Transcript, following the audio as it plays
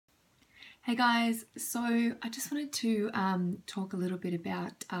Hey guys, so I just wanted to talk a little bit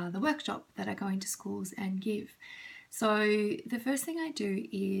about the workshop that I go into schools and give. So the first thing I do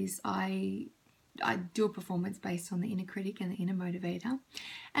is I do a performance based on the Inner Critic and the Inner Motivator,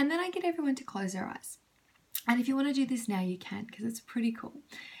 and then I get everyone to close their eyes. And if you want to do this now, you can, because it's pretty cool.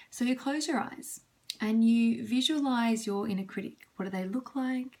 So you close your eyes and you visualize your inner critic. What do they look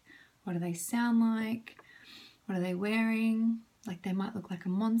like? What do they sound like? What are they wearing? Like they might look like a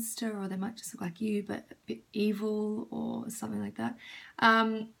monster, or they might just look like you but a bit evil or something like that.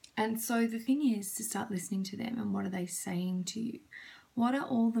 And so the thing is to start listening to them, and what are they saying to you? What are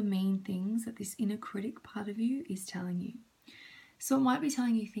all the mean things that this inner critic part of you is telling you? So it might be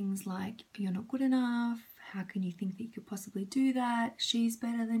telling you things like, you're not good enough, how can you think that you could possibly do that, she's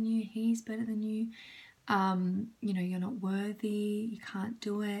better than you, he's better than you, you're not worthy, you can't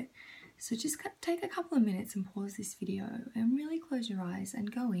do it. So just take a couple of minutes and pause this video and really close your eyes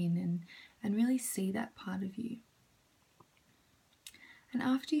and go in and really see that part of you. And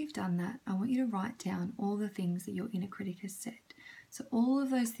after you've done that, I want you to write down all the things that your inner critic has said. So all of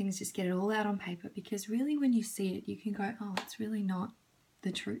those things, just get it all out on paper, because really when you see it, you can go, oh, it's really not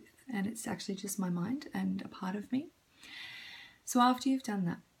the truth, and it's actually just my mind and a part of me. So after you've done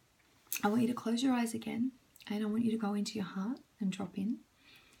that, I want you to close your eyes again, and I want you to go into your heart and drop in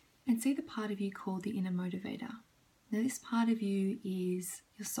and see the part of you called the Inner Motivator. Now this part of you is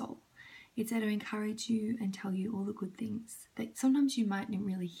your soul. It's there to encourage you and tell you all the good things that sometimes you mightn't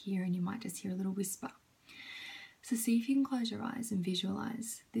really hear, and you might just hear a little whisper. So see if you can close your eyes and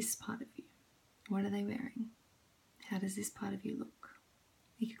visualize this part of you. What are they wearing? How does this part of you look?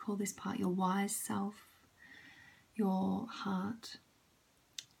 You could call this part your wise self, your heart,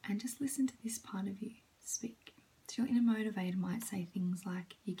 and just listen to this part of you speak. So your inner motivator might say things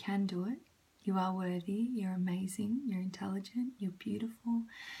like, you can do it, you are worthy, you're amazing, you're intelligent, you're beautiful,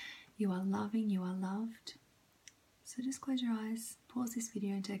 you are loving, you are loved. So just close your eyes, pause this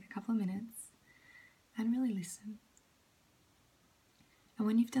video and take a couple of minutes and really listen. And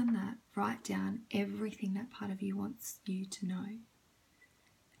when you've done that, write down everything that part of you wants you to know.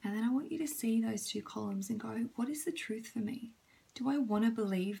 And then I want you to see those two columns and go, what is the truth for me? Do I want to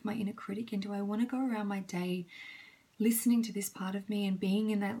believe my inner critic, and do I want to go around my day listening to this part of me and being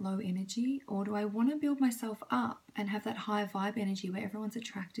in that low energy? Or do I want to build myself up and have that high vibe energy where everyone's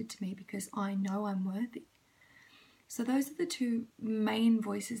attracted to me because I know I'm worthy? So those are the two main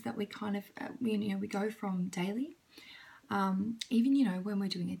voices that we kind of, we go from daily. Even, when we're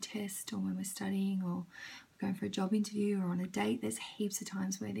doing a test, or when we're studying, or we're going for a job interview, or on a date, there's heaps of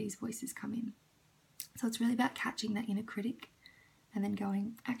times where these voices come in. So it's really about catching that inner critic and then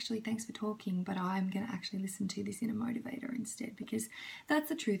going, actually, thanks for talking, but I'm going to actually listen to this inner motivator instead, because that's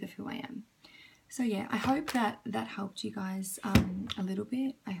the truth of who I am. So yeah, I hope that helped you guys a little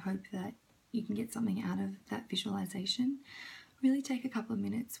bit. I hope that you can get something out of that visualization. Really take a couple of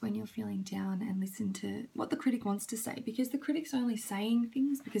minutes when you're feeling down and listen to what the critic wants to say, because the critic's only saying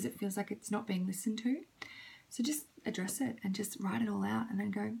things because it feels like it's not being listened to. So just address it and just write it all out, and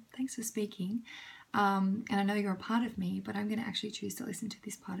then go, thanks for speaking. And I know you're a part of me, but I'm going to actually choose to listen to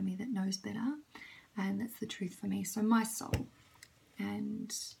this part of me that knows better, and that's the truth for me. So my soul.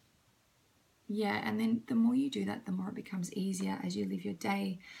 And yeah, and then the more you do that, the more it becomes easier as you live your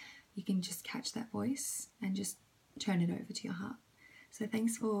day. You can just catch that voice and just turn it over to your heart. So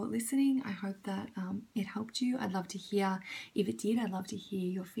thanks for listening. I hope that it helped you. I'd love to hear, if it did, I'd love to hear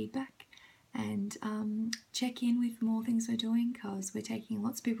your feedback. And check in with more things we're doing, because we're taking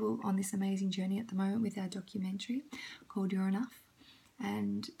lots of people on this amazing journey at the moment with our documentary called You're Enough.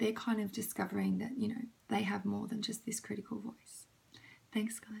 And they're kind of discovering that, they have more than just this critical voice.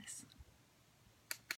 Thanks, guys.